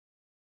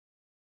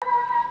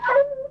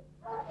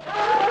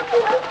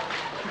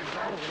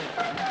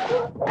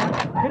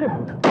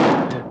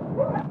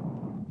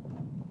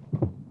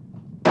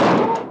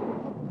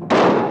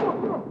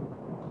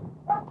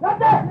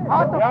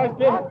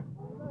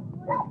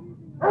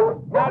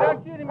Now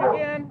don't shoot him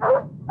again.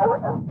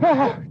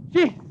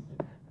 Jeez.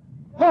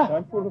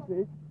 Don't fool us,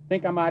 I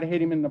think I might have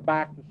hit him in the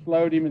back to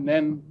slowed him, and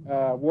then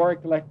Warwick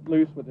let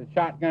loose with a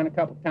shotgun a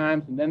couple of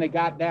times, and then they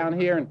got down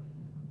here, and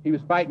he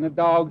was fighting the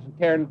dogs and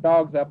tearing the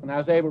dogs up, and I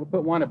was able to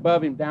put one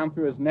above him down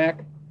through his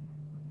neck.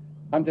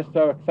 I'm just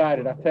so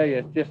excited. I tell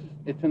you,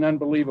 it's an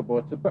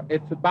unbelievable.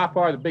 It's by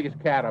far the biggest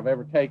cat I've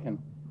ever taken.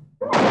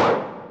 My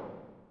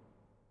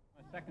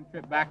second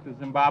trip back to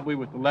Zimbabwe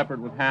with the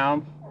leopard with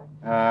hounds.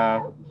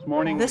 This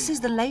morning. This is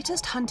the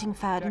latest hunting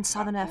fad in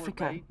southern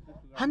Africa,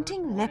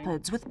 hunting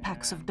leopards with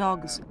packs of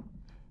dogs.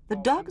 The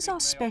dogs are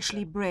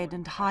specially bred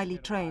and highly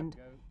trained,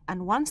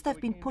 and once they've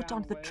been put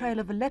onto the trail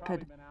of a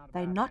leopard,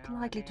 they're not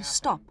likely to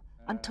stop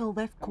until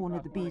they've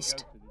cornered the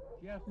beast.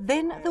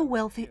 Then the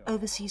wealthy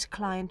overseas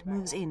client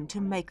moves in to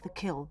make the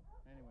kill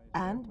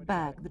and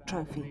bag the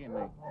trophy.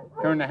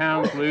 Turned the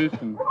hounds loose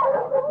and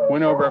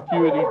went over a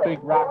few of these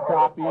big rock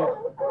crappies.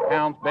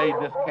 Hounds bayed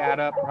this cat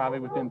up probably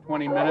within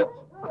 20 minutes.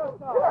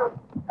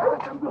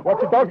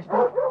 Watch your dogs.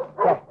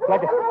 Yeah,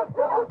 flag it.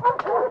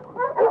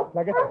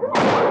 Flag it.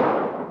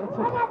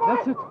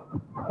 That's it.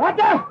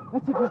 Roger!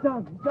 That's it, he's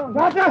down.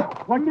 Roger!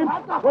 Watch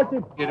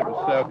him. It was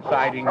so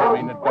exciting. I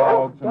mean, the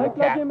dogs and the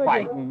cat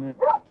fighting.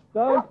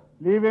 Don't.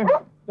 Leave him.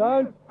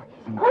 Don't.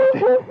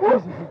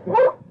 Jesus,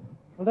 well,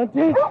 that's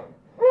it.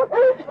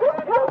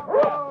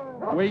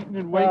 Waiting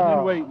and waiting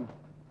and waiting.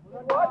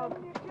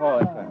 Oh,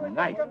 that's a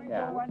nice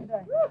cat.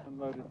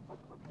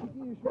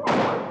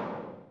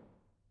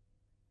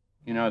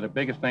 You know, the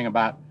biggest thing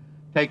about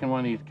taking one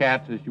of these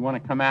cats is you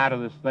want to come out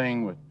of this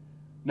thing with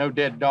no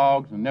dead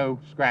dogs and no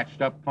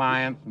scratched up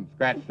clients and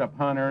scratched up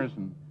hunters,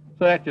 and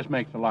so that just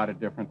makes a lot of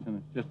difference, and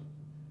it's just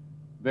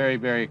very,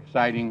 very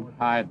exciting,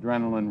 high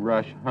adrenaline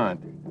rush hunt.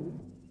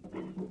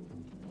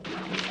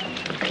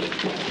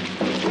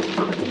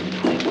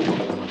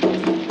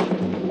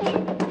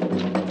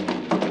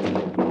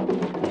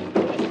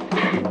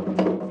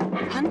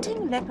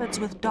 Hunting leopards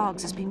with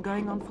dogs has been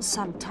going on for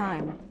some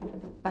time,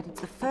 but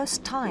it's the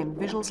first time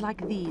visuals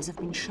like these have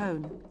been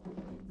shown.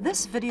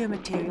 This video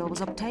material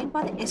was obtained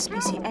by the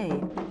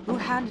SPCA, who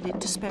handed it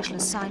to Special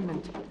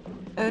Assignment.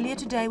 Earlier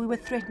today, we were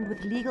threatened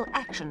with legal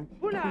action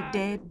if we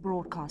dared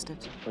broadcast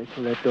it. Wait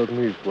till that dog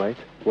moves. Wait.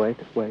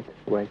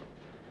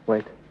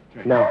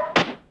 Now.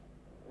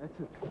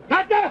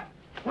 That's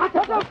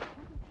it.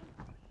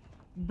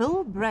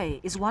 Bill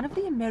Bray is one of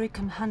the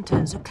American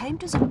hunters who came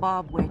to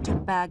Zimbabwe to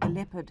bag a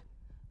leopard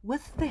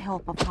with the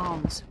help of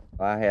hounds.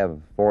 I have a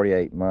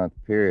 48-month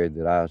period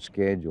that I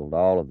scheduled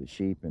all of the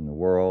sheep in the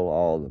world,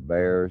 all the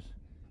bears,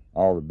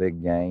 all the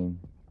big game,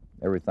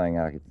 everything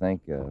I could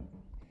think of.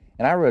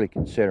 And I really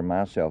consider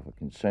myself a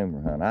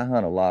consumer hunter. I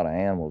hunt a lot of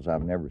animals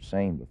I've never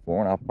seen before,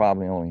 and I'll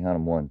probably only hunt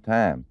them one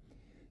time.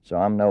 So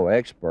I'm no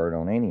expert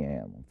on any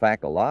animal. In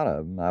fact, a lot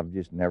of them I've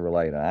just never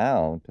laid an eye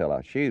on until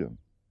I shoot them.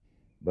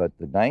 But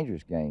the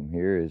dangerous game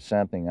here is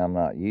something I'm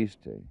not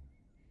used to. In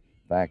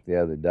fact,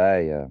 the other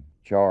day,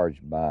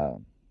 charged by a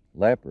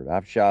leopard.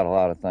 I've shot a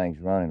lot of things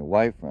running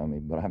away from me,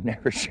 but I've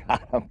never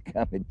shot them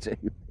coming to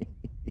me.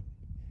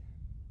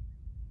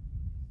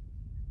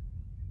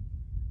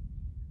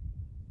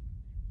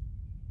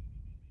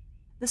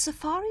 The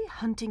safari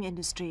hunting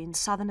industry in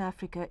southern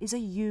Africa is a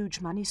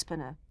huge money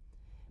spinner,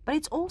 but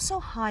it's also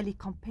highly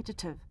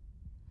competitive.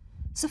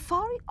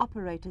 Safari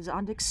operators are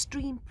under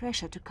extreme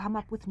pressure to come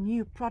up with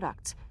new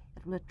products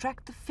that will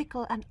attract the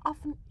fickle and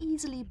often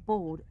easily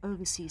bored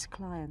overseas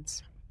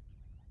clients.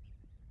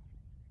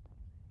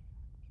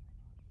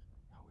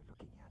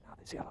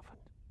 There's elephant,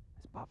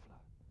 there's buffalo,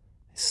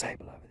 there's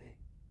sable over there,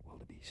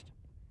 wildebeest.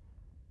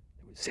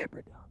 There was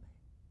zebra down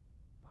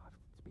there. 5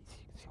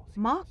 species.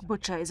 Mark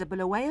Butcher is a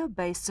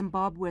Bulawayo-based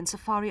Zimbabwean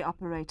safari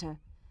operator.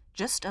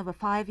 Just over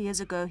 5 years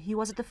ago, he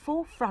was at the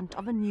forefront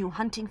of a new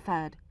hunting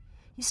fad.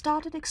 He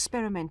started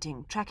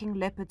experimenting, tracking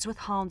leopards with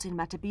hounds in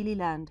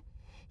Matabeleland.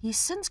 He's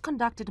since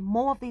conducted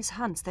more of these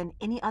hunts than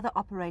any other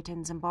operator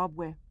in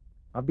Zimbabwe.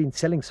 I've been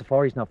selling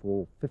safaris now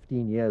for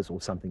 15 years or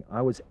something.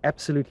 I was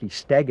absolutely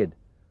staggered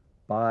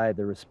by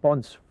the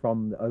response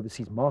from the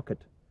overseas market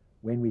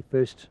when we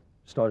first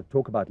started to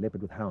talk about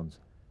leopard with hounds.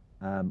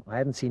 I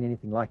hadn't seen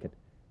anything like it.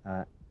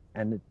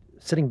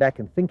 Sitting back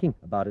and thinking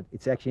about it,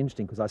 it's actually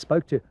interesting because I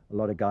spoke to a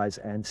lot of guys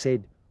and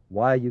said,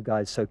 why are you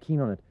guys so keen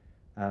on it?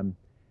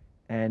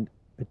 And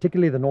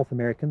particularly the North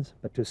Americans,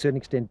 but to a certain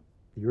extent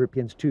the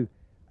Europeans too,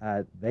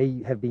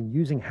 they have been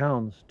using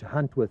hounds to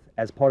hunt with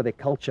as part of their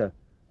culture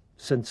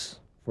since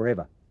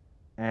forever.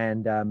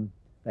 And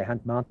they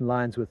hunt mountain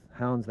lions with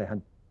hounds, they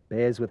hunt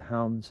bears with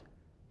hounds,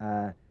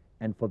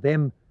 and for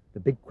them the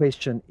big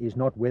question is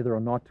not whether or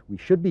not we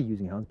should be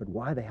using hounds, but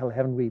why the hell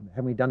haven't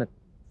we done it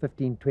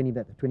 15,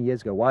 20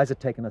 years ago? Why has it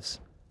taken us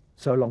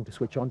so long to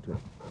switch on to it?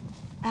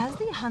 As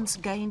the hunts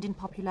gained in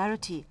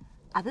popularity,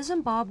 other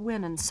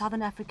Zimbabwean and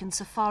Southern African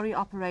safari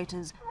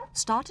operators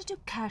started to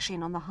cash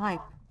in on the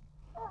hype.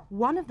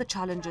 One of the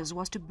challenges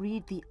was to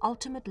breed the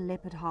ultimate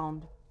leopard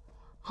hound.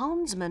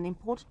 Houndsmen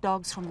imported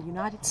dogs from the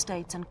United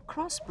States and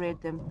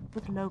crossbred them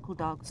with local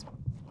dogs.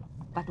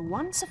 But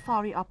one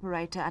safari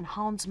operator and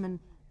houndsman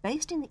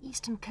based in the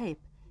Eastern Cape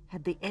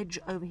had the edge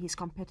over his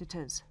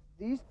competitors.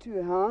 These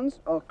two hounds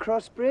are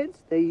crossbreds.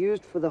 They're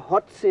used for the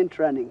hot scent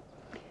running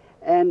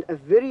and a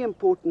very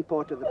important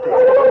part of the pack.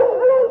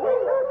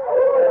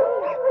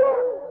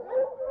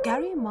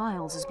 Gary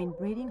Miles has been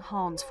breeding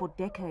hounds for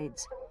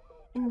decades.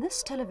 In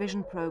this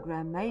television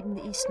program made in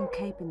the Eastern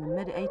Cape in the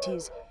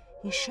mid-80s,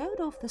 he showed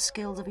off the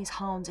skills of his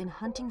hounds in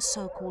hunting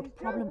so-called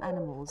problem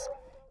animals,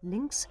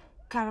 lynx,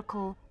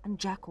 caracal and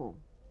jackal.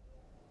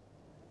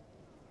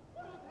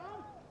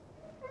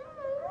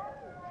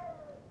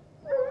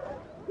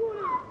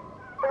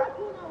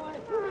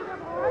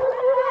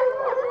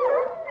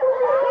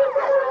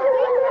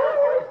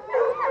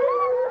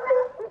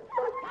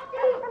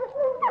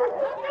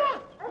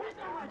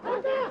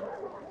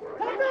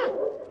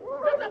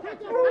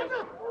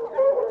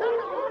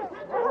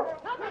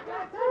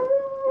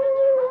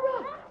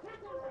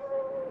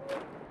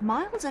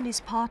 Miles and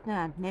his partner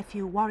and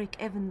nephew Warwick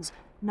Evans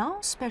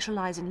now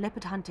specialize in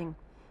leopard hunting.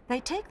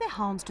 They take their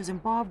hounds to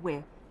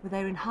Zimbabwe, where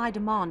they're in high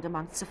demand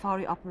amongst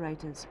safari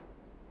operators.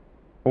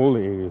 All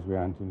the areas we're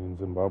hunting in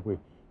Zimbabwe,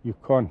 you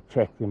can't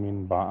track them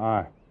in by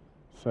eye,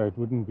 so it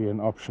wouldn't be an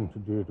option to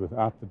do it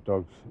without the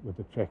dogs with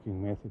the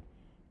tracking method.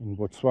 In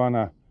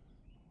Botswana,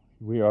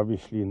 we're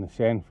obviously in the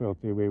sandveld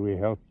there where we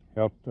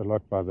helped a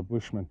lot by the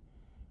bushmen.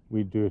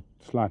 We do it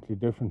slightly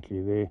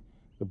differently there.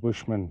 The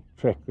bushmen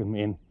track them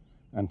in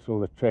until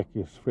the track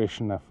is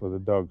fresh enough for the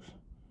dogs,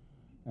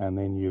 and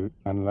then you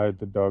unload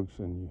the dogs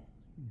and you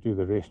do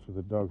the rest with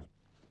the dogs.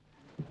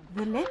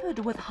 The leopard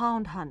with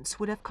hound hunts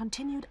would have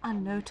continued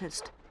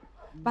unnoticed,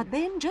 but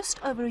then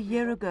just over a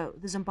year ago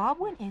the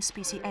Zimbabwean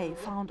SPCA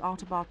found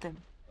out about them.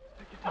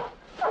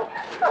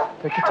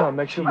 Take your time,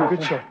 make sure you're a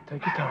good shot.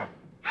 Take your time.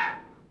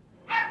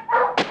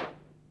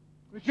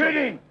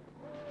 Shooting!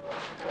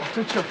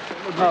 Good shot.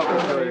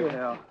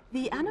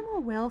 The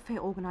animal welfare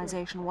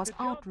organization was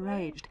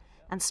outraged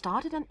and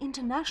started an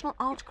international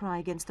outcry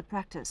against the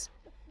practice.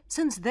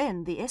 Since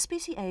then, the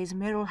SPCA's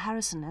Merrill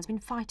Harrison has been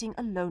fighting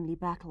a lonely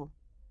battle.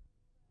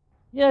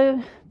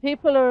 Yeah,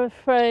 people are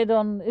afraid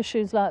on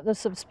issues like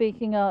this of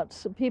speaking out.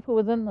 People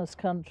within this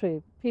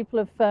country, people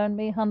have phoned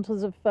me,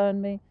 hunters have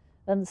phoned me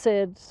and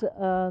said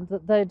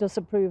that they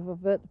disapprove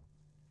of it.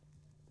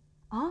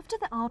 After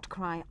the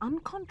outcry,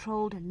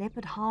 uncontrolled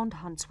leopard hound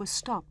hunts were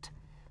stopped,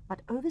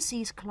 but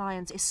overseas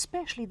clients,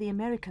 especially the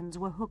Americans,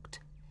 were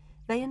hooked.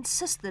 They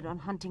insisted on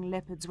hunting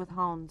leopards with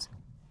hounds.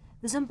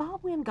 The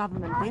Zimbabwean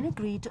government then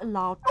agreed to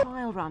allow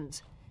trial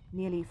runs.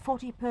 Nearly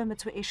 40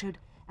 permits were issued,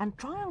 and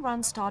trial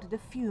runs started a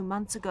few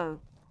months ago.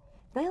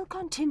 They'll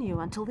continue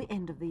until the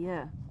end of the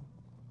year.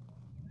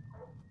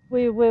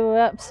 We were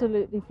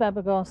absolutely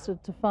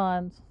flabbergasted to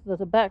find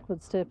that a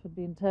backward step had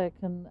been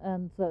taken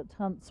and that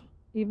hunts,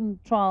 even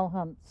trial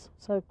hunts,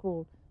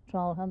 so-called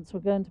trial hunts,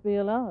 were going to be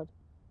allowed.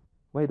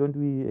 Why don't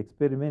we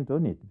experiment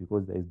on it?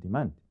 Because there is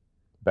demand.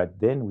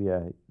 But then we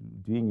are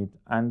doing it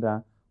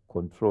under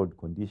controlled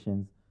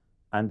conditions,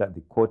 under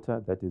the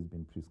quota that has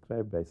been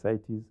prescribed by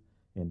CITES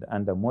and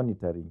under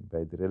monitoring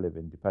by the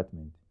relevant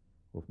Department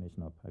of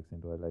National Parks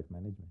and Wildlife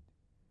Management.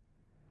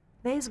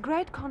 There is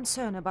great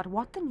concern about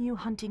what the new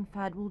hunting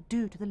fad will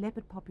do to the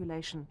leopard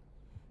population.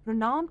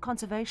 Renowned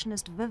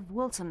conservationist Viv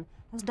Wilson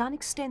has done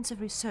extensive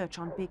research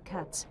on big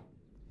cats.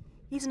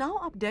 He's now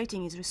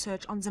updating his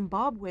research on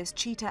Zimbabwe's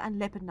cheetah and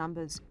leopard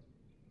numbers.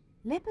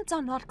 Leopards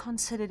are not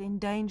considered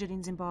endangered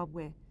in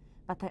Zimbabwe,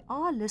 but they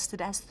are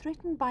listed as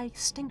threatened by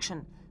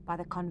extinction by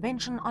the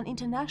Convention on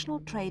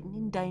International Trade in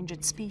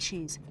Endangered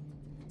Species.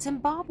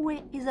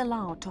 Zimbabwe is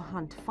allowed to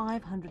hunt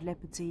 500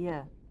 leopards a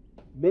year.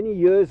 Many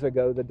years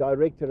ago, the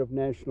director of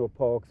national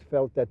parks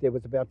felt that there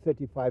was about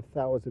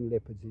 35,000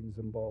 leopards in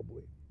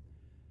Zimbabwe.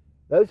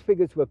 Those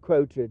figures were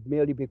quoted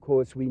merely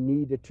because we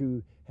needed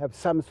to have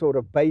some sort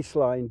of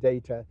baseline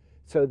data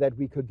so that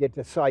we could get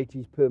a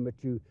CITES permit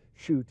to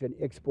shoot and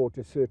export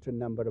a certain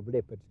number of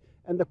leopards.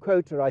 And the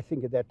quota, I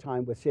think, at that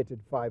time was set at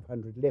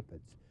 500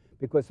 leopards,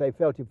 because they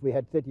felt if we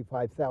had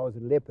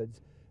 35,000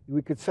 leopards,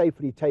 we could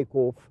safely take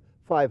off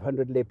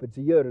 500 leopards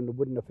a year and it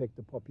wouldn't affect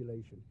the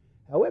population.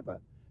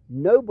 However,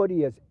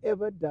 nobody has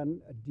ever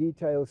done a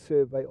detailed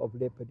survey of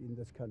leopard in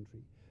this country.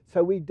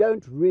 So we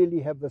don't really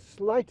have the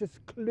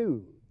slightest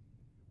clue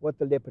what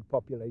the leopard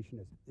population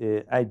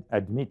is. I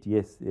admit,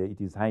 yes,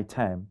 it is high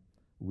time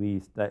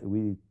we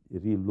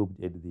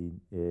re-looked at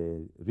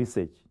the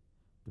research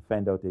to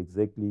find out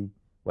exactly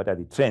what are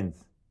the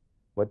trends,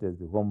 what is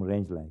the home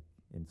range like,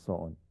 and so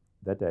on.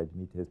 That I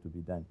admit has to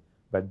be done.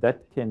 But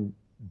that can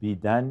be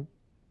done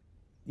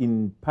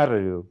in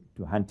parallel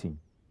to hunting,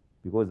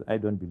 because I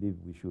don't believe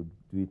we should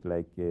do it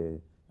like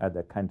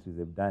other countries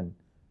have done,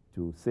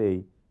 to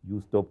say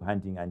you stop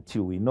hunting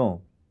until we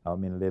know how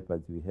many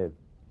leopards we have.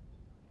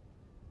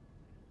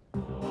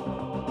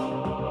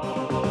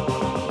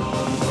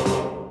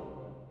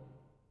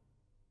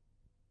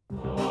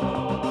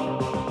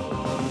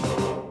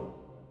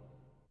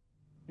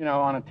 You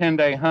know, on a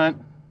 10-day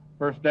hunt,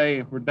 first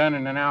day we're done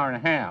in an hour and a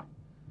half.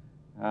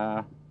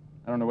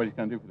 I don't know what he's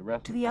going to do for the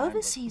rest To of the the time,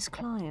 overseas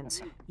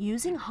clients,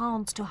 using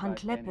hounds to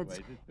hunt leopards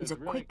is a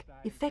quick,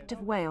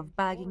 effective way of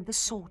bagging the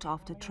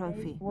sought-after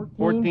trophy.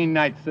 14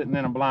 nights sitting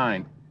in a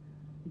blind.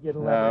 To get a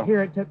leopard.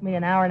 Here it took me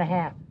an hour and a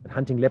half. But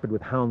hunting leopard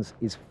with hounds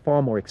is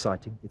far more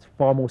exciting. It's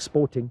far more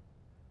sporting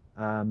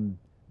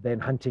than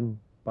hunting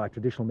by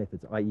traditional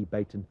methods, i.e.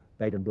 bait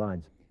and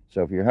blinds.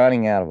 So if you're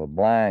hunting out of a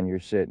blind, you're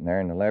sitting there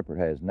and the leopard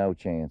has no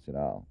chance at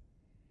all.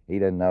 He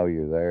doesn't know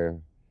you're there.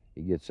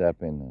 He gets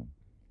up in the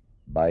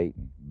bait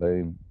and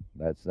boom,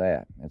 that's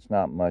that. It's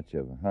not much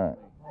of a hunt.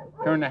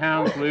 Turn the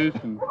hounds loose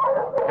and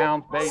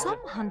hounds bait. Some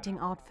hunting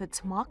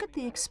outfits market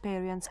the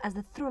experience as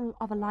the thrill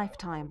of a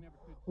lifetime,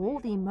 or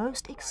the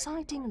most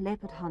exciting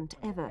leopard hunt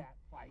ever.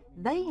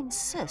 They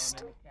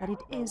insist that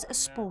it is a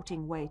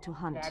sporting way to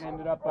hunt. Cat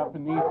ended up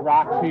in these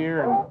rocks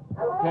here, and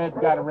Ted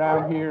got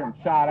around here and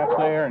shot up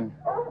there and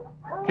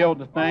killed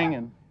the thing,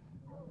 and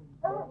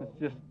it's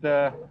just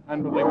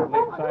unbelievably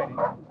exciting.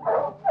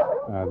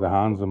 The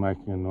hounds are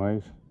making a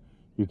noise.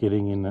 You're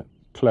getting in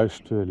close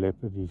to a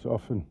leopard.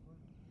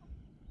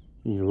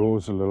 He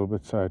roars a little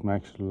bit, so it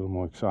makes it a little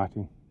more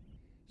exciting.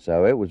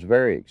 So it was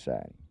very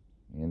exciting,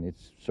 and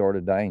it's sort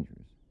of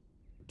dangerous.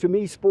 To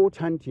me, sport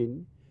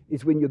hunting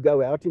is when you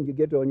go out and you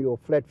get on your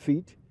flat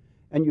feet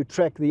and you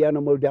track the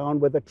animal down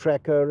with a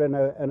tracker and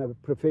a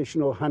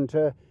professional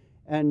hunter,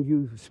 and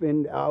you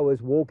spend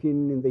hours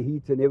walking in the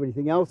heat and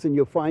everything else, and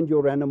you find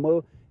your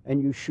animal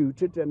and you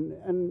shoot it,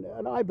 and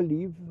I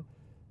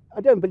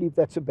don't believe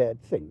that's a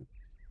bad thing.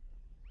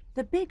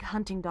 The big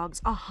hunting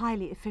dogs are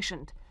highly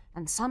efficient,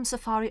 and some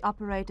safari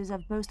operators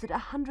have boasted a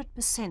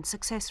 100%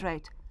 success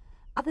rate.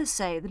 Others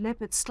say the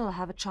leopards still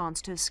have a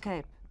chance to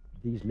escape.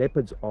 These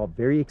leopards are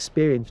very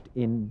experienced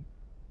in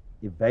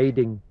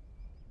evading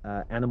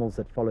animals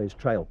that follow his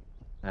trail.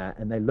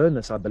 And they learn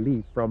this, I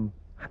believe, from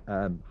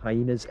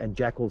hyenas and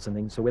jackals and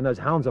things. So when those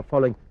hounds are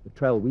following the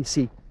trail, we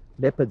see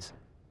leopards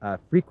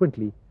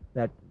frequently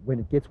that when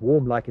it gets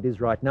warm like it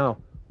is right now,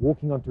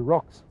 walking onto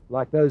rocks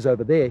like those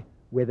over there,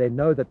 where they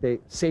know that their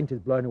scent is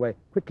blown away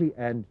quickly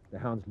and the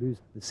hounds lose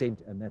the scent,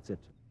 and that's it.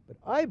 But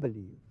I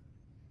believe,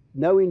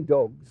 knowing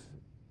dogs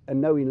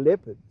and knowing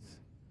leopards,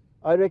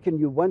 I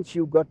reckon once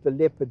you got the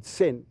leopard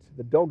scent,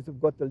 the dogs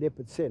have got the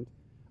leopard scent,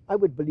 I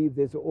would believe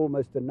there's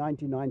almost a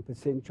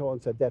 99%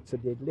 chance that that's a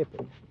dead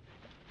leopard.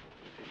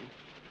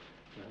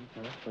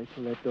 Wait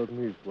till that dog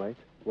moves. Wait.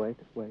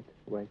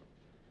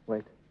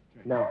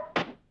 Now.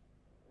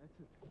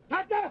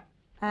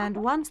 And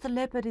once the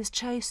leopard is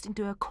chased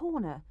into a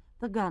corner,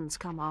 the guns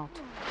come out.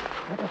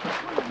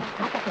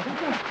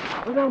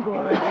 Hold on,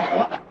 boys.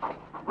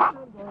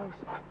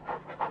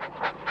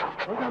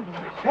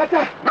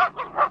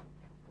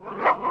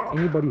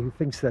 Anybody who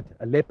thinks that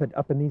a leopard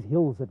up in these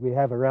hills that we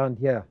have around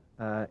here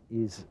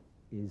is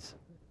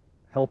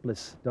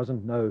helpless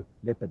doesn't know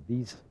leopard.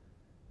 These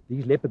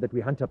leopard that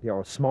we hunt up here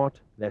are smart,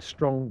 they're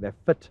strong, they're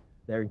fit,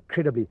 they're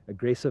incredibly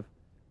aggressive.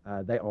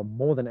 They are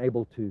more than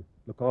able to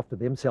look after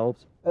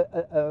themselves.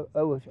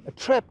 A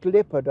trapped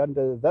leopard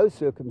under those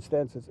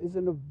circumstances is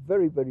a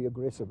very, very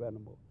aggressive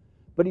animal.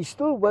 But he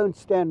still won't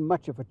stand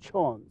much of a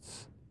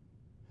chance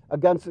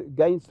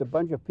against a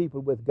bunch of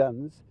people with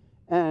guns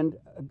and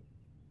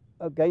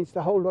against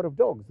a whole lot of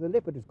dogs. The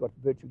leopard has got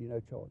virtually no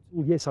chance.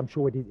 Well, yes, I'm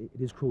sure it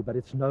is cruel, but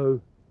it's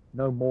no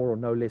more or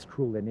no less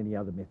cruel than any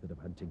other method of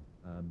hunting.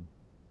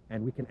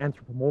 And we can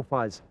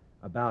anthropomorphize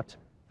about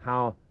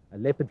how a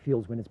leopard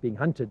feels when it's being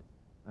hunted.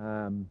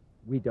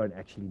 We don't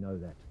actually know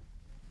that.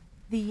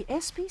 The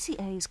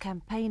SPCA's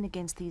campaign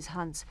against these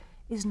hunts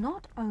is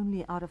not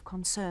only out of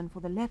concern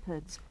for the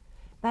leopards,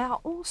 they are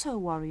also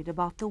worried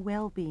about the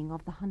well-being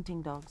of the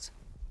hunting dogs.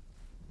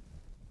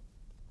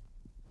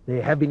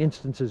 There have been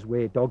instances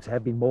where dogs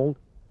have been mauled.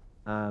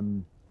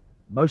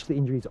 Most of the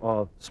injuries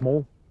are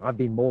small. I've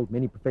been mauled.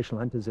 Many professional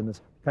hunters in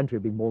this country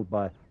have been mauled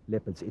by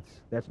leopards.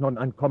 That's not an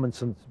uncommon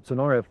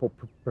scenario for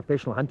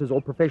professional hunters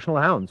or professional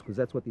hounds, because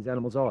that's what these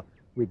animals are.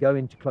 We go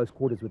into close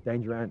quarters with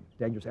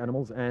dangerous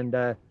animals,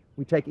 and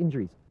we take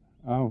injuries.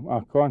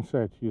 I can't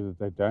say to you that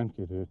they don't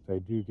get hurt. They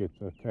do get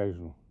the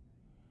occasional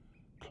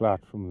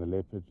clout from the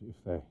leopard if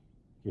they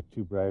get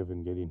too brave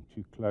and get in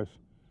too close.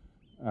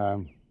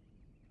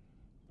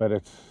 But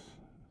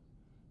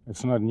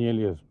it's not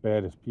nearly as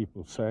bad as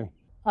people say.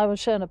 I was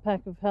shown a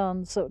pack of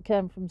hounds that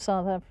came from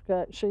South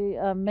Africa, actually.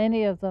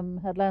 Many of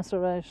them had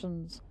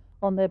lacerations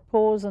on their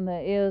paws and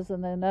their ears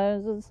and their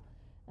noses,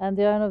 and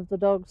the owner of the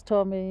dogs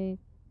told me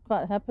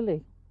quite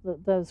happily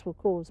that those were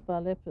caused by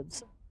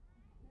leopards.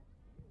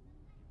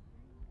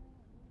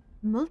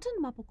 Milton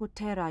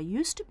Mapokotera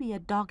used to be a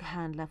dog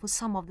handler for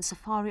some of the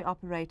safari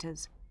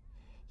operators.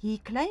 He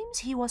claims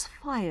he was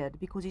fired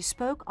because he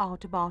spoke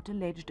out about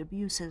alleged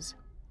abuses.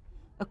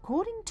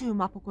 According to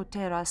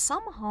Mapokotera,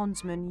 some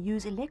houndsmen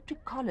use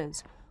electric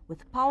collars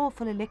with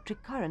powerful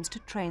electric currents to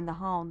train the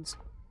hounds.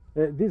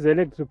 These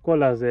electric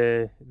collars,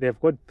 they've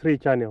got 3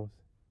 channels.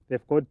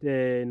 They've got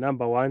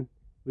number 1,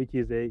 which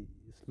is a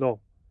slow.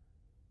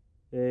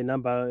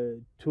 Number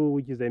 2,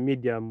 which is a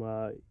medium,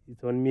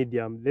 it's on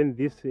medium. Then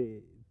this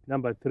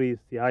number 3 is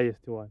the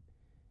highest one.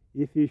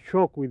 If you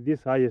shock with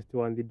this highest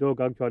one, the dog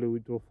actually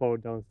will fall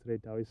down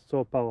straight away. It's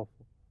so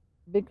powerful.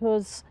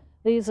 Because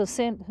these are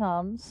scent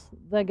hounds,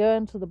 they go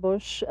into the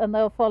bush and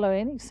they'll follow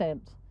any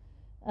scent.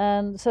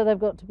 And so they've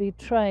got to be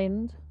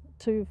trained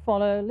to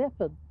follow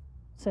leopard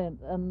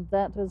scent, and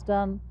that is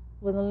done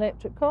with an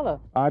electric collar.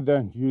 I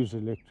don't use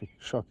electric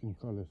shocking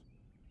collars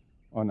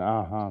on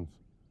our hounds,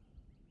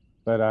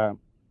 but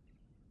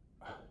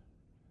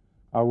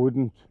I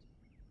wouldn't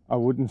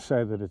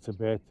say that it's a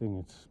bad thing.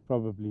 It's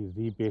probably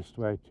the best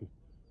way to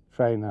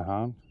train a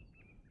hound,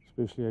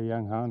 especially a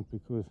young hound,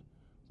 because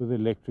with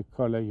electric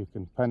collar you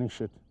can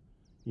punish it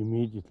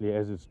immediately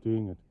as it's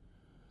doing it,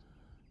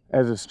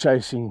 as it's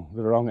chasing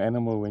the wrong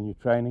animal when you're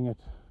training it.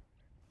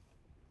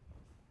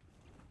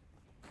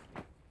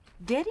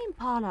 Dead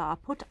impala are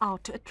put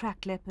out to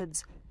attract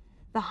leopards.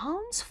 The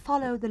hounds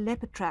follow the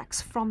leopard tracks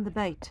from the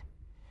bait.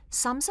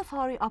 Some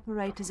safari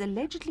operators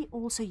allegedly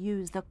also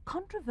use the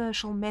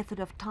controversial method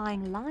of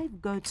tying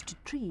live goats to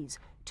trees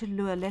to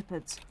lure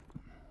leopards.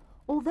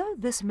 Although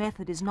this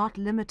method is not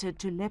limited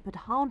to leopard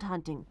hound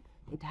hunting,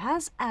 it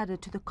has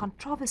added to the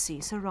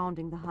controversy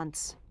surrounding the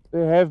hunts.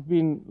 There have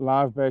been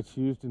live baits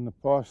used in the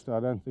past. I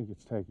don't think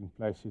it's taking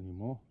place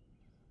anymore.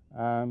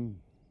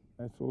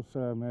 It's also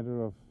a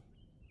matter of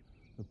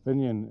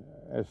opinion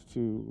as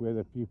to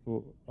whether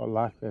people are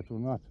like that or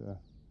not.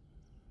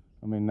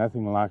 I mean,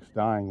 nothing likes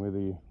dying, whether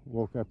you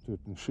walk up to it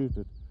and shoot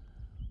it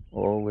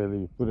or whether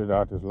you put it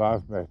out as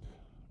live bait.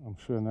 I'm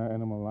sure no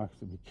animal likes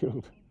to be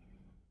killed.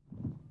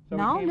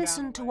 Now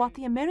listen to what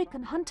the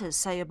American hunters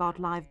say about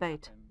live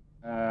bait.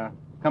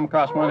 Come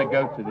across one of the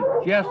goats that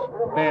had just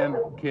been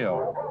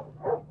killed.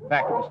 In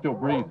fact, it was still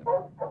breathing.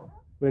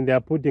 When they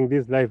are putting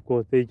these live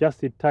goats, they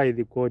just tie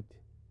the goat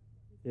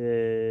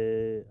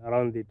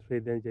around the tree,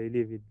 then they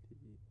leave it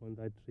on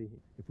that tree.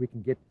 If we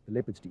can get the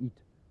leopards to eat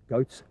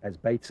goats as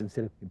baits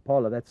instead of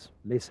impala, that's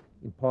less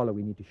impala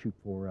we need to shoot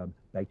for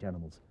bait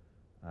animals.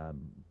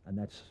 And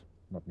that's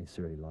not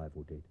necessarily live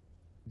or dead.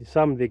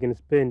 Some they can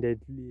spend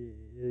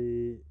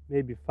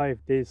maybe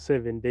 5 days,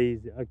 7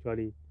 days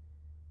actually.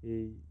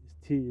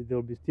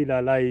 They'll be still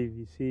alive,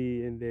 you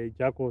see, and the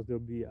jackals, they'll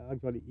be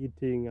actually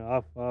eating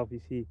half, you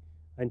see,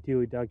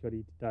 until it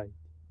actually died.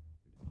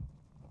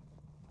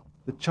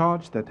 The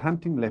charge that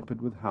hunting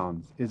leopard with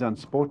hounds is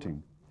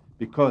unsporting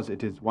because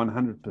it is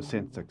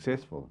 100%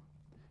 successful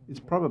is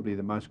probably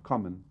the most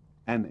common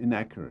and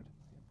inaccurate.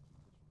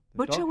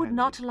 Butcher would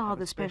not allow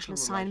the special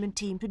assignment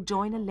team to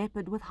join a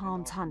leopard with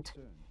hounds hunt.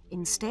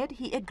 Instead,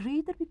 he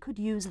agreed that we could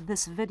use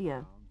this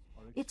video.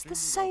 It's the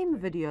same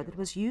video that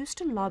was used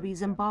to lobby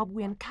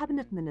Zimbabwean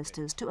cabinet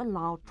ministers to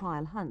allow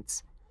trial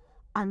hunts.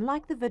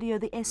 Unlike the video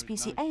the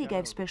SPCA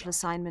gave special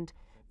assignment,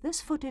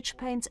 this footage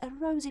paints a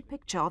rosy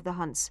picture of the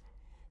hunts.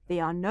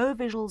 There are no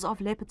visuals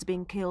of leopards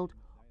being killed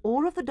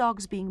or of the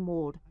dogs being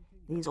mauled.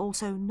 There's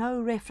also no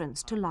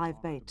reference to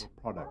live bait.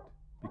 Product,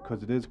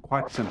 because it is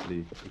quite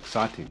simply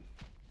exciting.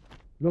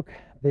 Look,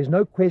 there's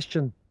no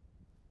question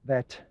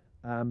that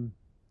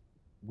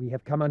we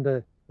have come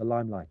under the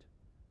limelight.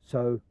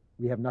 So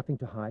we have nothing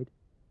to hide.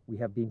 We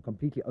have been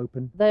completely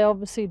open. They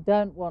obviously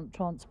don't want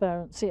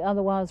transparency.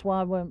 Otherwise,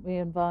 why weren't we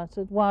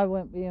invited? Why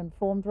weren't we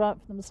informed right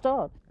from the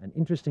start? And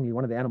interestingly,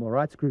 one of the animal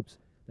rights groups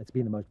that's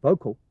been the most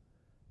vocal,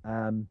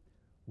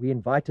 we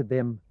invited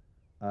them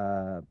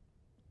on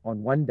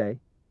one day.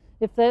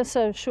 If they're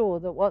so sure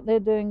that what they're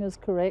doing is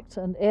correct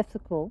and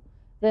ethical,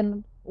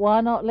 then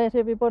why not let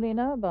everybody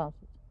know about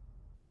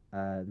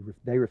it?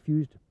 They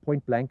refused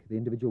point blank. The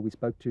individual we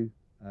spoke to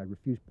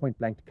refused point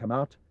blank to come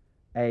out.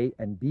 A,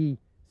 and B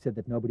said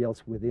that nobody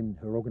else within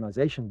her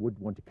organization would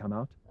want to come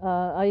out.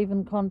 I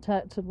even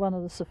contacted one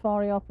of the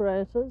safari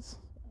operators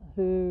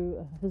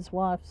who, his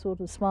wife sort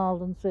of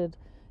smiled and said,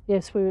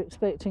 yes, we were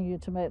expecting you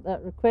to make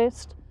that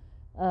request.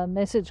 A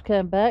message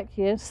came back,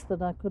 yes,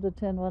 that I could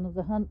attend one of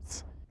the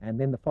hunts. And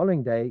then the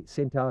following day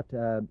sent out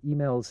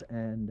emails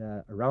and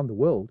around the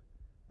world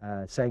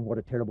saying what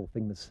a terrible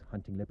thing this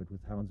hunting leopard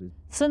with hounds is.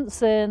 Since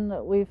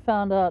then, we've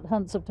found out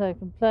hunts have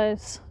taken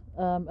place.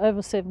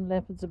 Over 7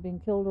 leopards have been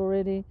killed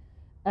already,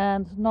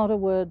 and not a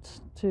word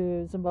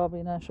to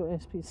Zimbabwe National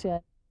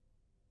SPCA.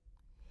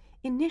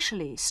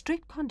 Initially,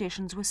 strict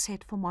conditions were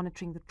set for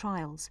monitoring the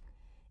trials.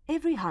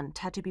 Every hunt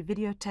had to be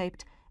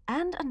videotaped,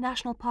 and a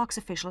national parks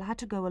official had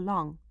to go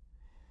along.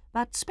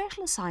 But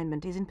Special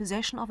Assignment is in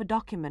possession of a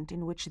document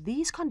in which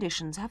these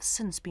conditions have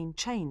since been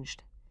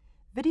changed.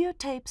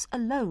 Videotapes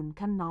alone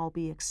can now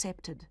be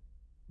accepted.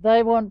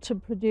 They want to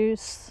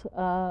produce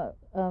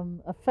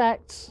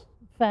facts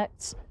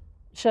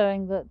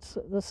showing that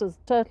this is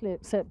totally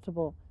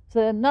acceptable.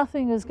 So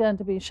nothing is going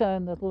to be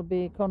shown that will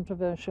be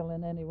controversial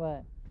in any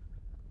way.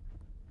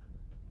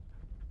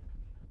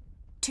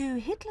 To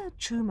Hitler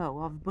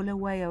Chumo of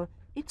Bulawayo,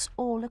 it's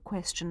all a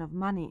question of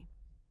money.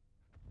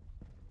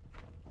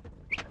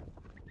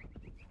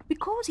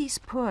 Because he's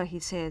poor, he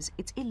says,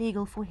 it's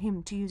illegal for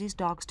him to use his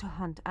dogs to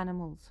hunt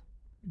animals.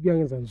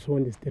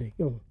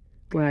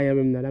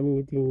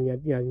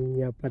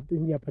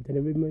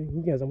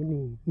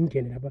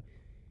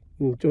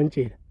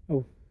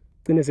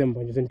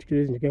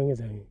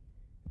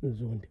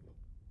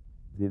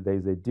 there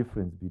is a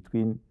difference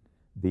between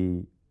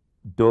the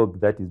dog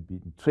that is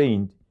being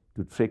trained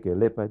to track a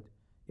leopard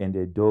and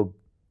a dog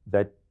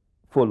that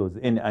follows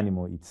any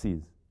animal it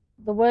sees.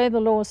 The way the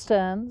law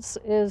stands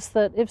is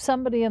that if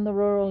somebody in the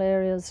rural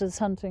areas is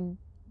hunting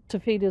to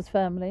feed his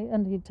family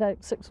and he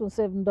takes 6 or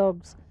 7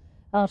 dogs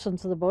out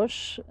into the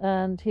bush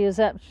and he is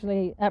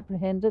actually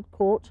apprehended,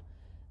 caught,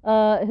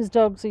 his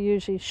dogs are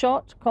usually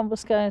shot,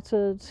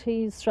 confiscated,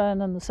 he's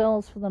thrown in the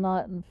cells for the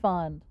night and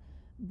fined.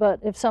 But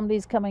if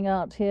somebody's coming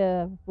out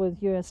here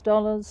with US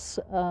dollars,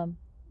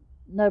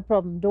 no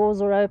problem,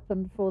 doors are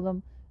opened for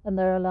them and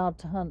they're allowed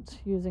to hunt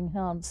using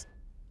hounds.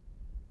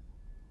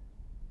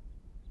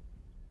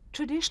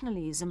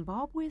 Traditionally,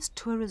 Zimbabwe's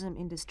tourism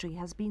industry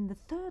has been the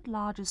 3rd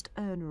largest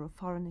earner of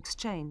foreign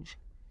exchange.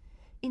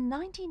 In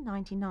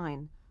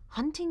 1999,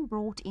 hunting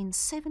brought in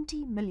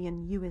 $70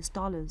 million US,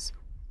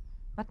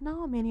 but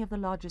now many of the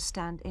lodges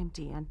stand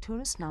empty and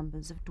tourist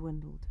numbers have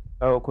dwindled.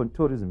 Our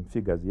tourism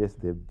figures, yes,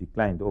 they've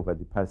declined over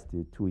the past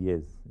 2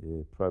 years,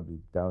 probably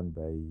down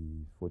by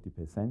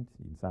 40%. In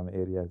some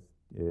areas,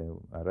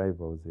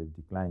 arrivals have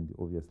declined,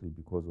 obviously,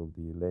 because of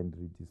the land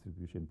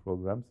redistribution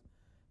programs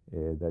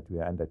that we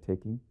are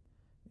undertaking,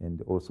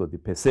 and also the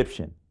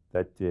perception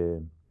that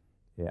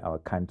our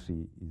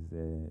country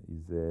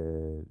is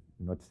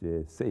not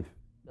safe.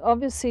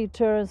 Obviously,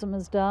 tourism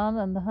is down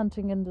and the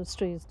hunting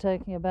industry is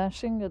taking a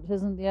bashing. It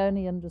isn't the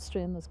only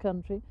industry in this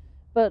country.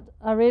 But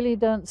I really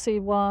don't see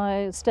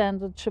why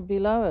standards should be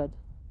lowered.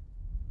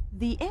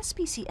 The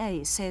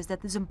SPCA says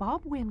that the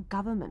Zimbabwean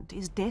government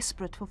is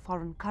desperate for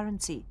foreign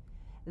currency.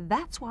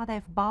 That's why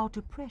they've bowed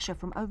to pressure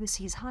from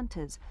overseas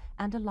hunters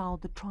and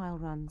allowed the trial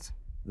runs.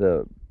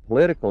 The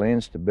political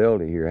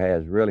instability here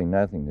has really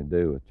nothing to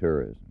do with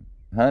tourism.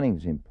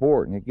 Hunting's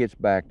important. It gets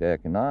back to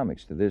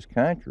economics to this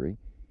country,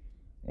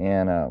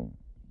 and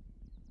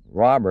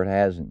Robert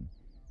hasn't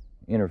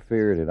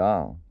interfered at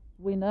all.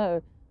 We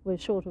know we're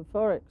short of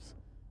forex,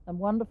 and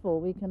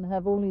wonderful, we can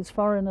have all these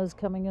foreigners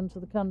coming into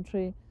the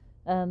country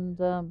and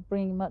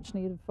bringing much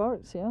needed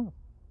forex, yeah.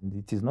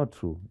 It is not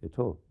true at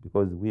all,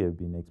 because we have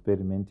been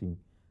experimenting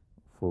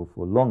for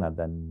longer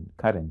than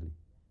currently.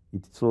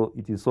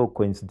 It is so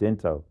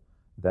coincidental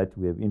that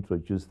we have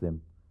introduced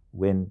them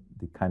when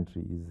the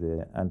country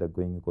is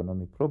undergoing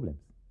economic problems.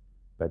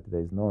 But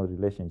there is no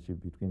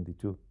relationship between the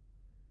two.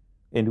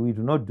 And we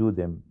do not do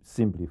them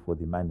simply for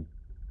the money.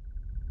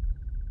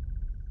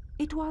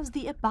 It was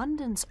the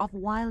abundance of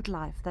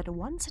wildlife that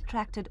once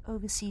attracted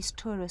overseas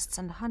tourists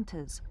and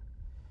hunters.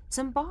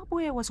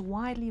 Zimbabwe was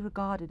widely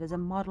regarded as a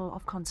model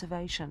of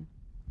conservation.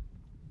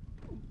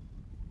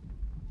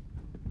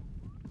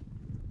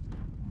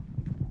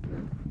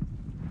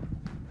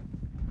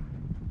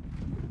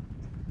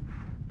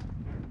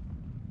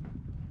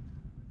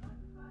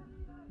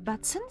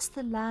 But since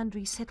the land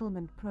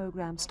resettlement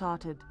program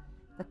started,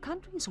 the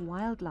country's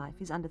wildlife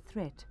is under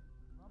threat.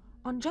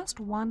 On just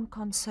one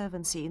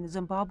conservancy in the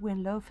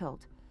Zimbabwean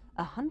lowveld,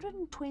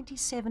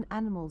 127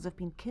 animals have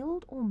been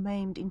killed or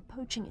maimed in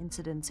poaching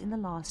incidents in the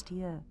last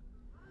year.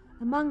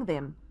 Among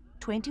them,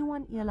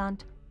 21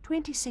 eland,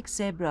 26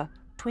 zebra,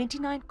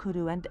 29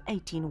 kudu and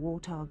 18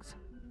 warthogs.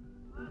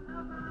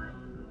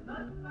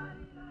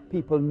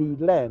 People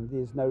need land,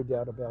 there's no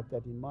doubt about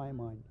that in my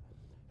mind.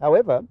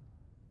 However,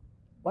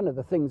 one of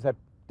the things that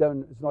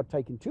is not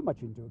taken too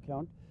much into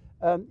account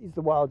is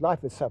the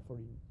wildlife is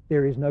suffering.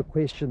 There is no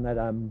question that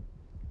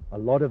a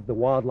lot of the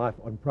wildlife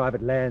on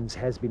private lands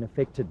has been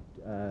affected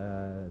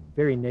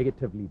very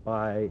negatively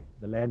by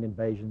the land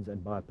invasions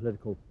and by the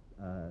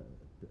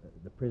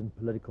present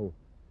political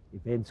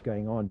events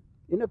going on.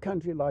 In a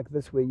country like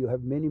this where you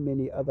have many,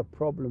 many other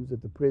problems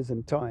at the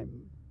present time,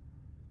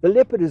 the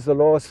leopard is the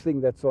last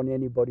thing that's on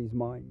anybody's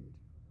mind.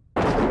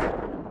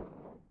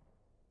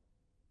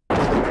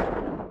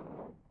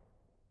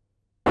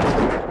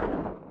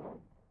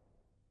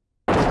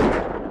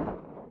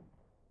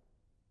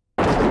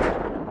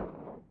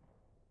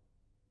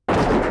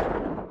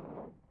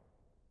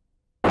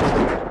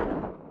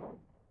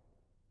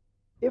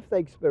 If they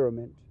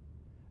experiment,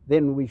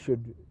 then we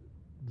should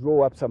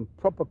draw up some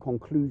proper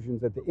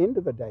conclusions at the end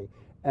of the day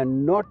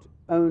and not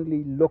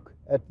only look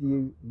at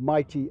the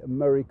mighty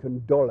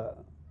American dollar.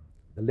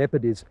 The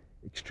leopard is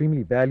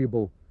extremely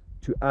valuable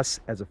to us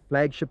as a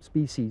flagship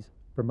species,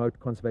 promote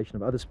conservation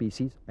of other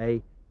species,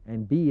 A,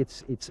 and B,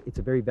 it's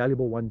a very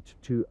valuable one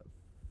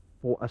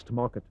for us to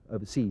market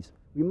overseas.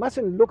 We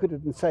mustn't look at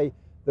it and say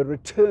the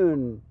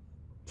return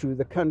to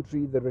the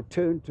country, the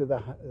return to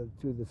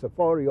the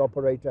safari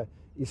operator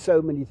is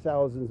so many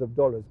thousands of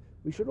dollars.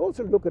 We should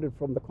also look at it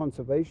from the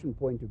conservation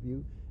point of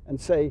view and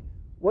say,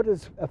 what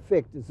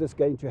effect is this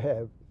going to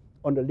have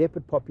on the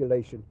leopard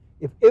population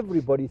if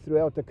everybody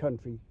throughout the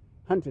country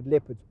hunted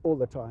leopards all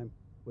the time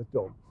with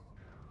dogs?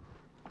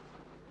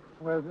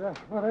 Where's that?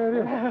 What are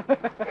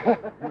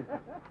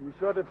you? You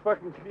shot it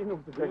fucking clean off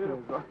the deck.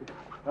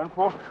 Don't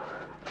fall.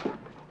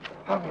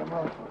 Have your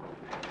mouth.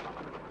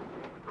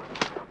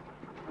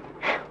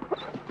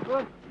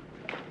 What?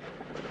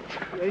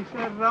 They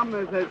said rum,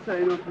 as they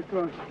say, not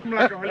because. I'm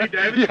like Harley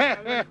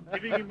Davidson,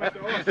 giving him my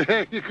dose.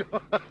 There you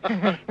go.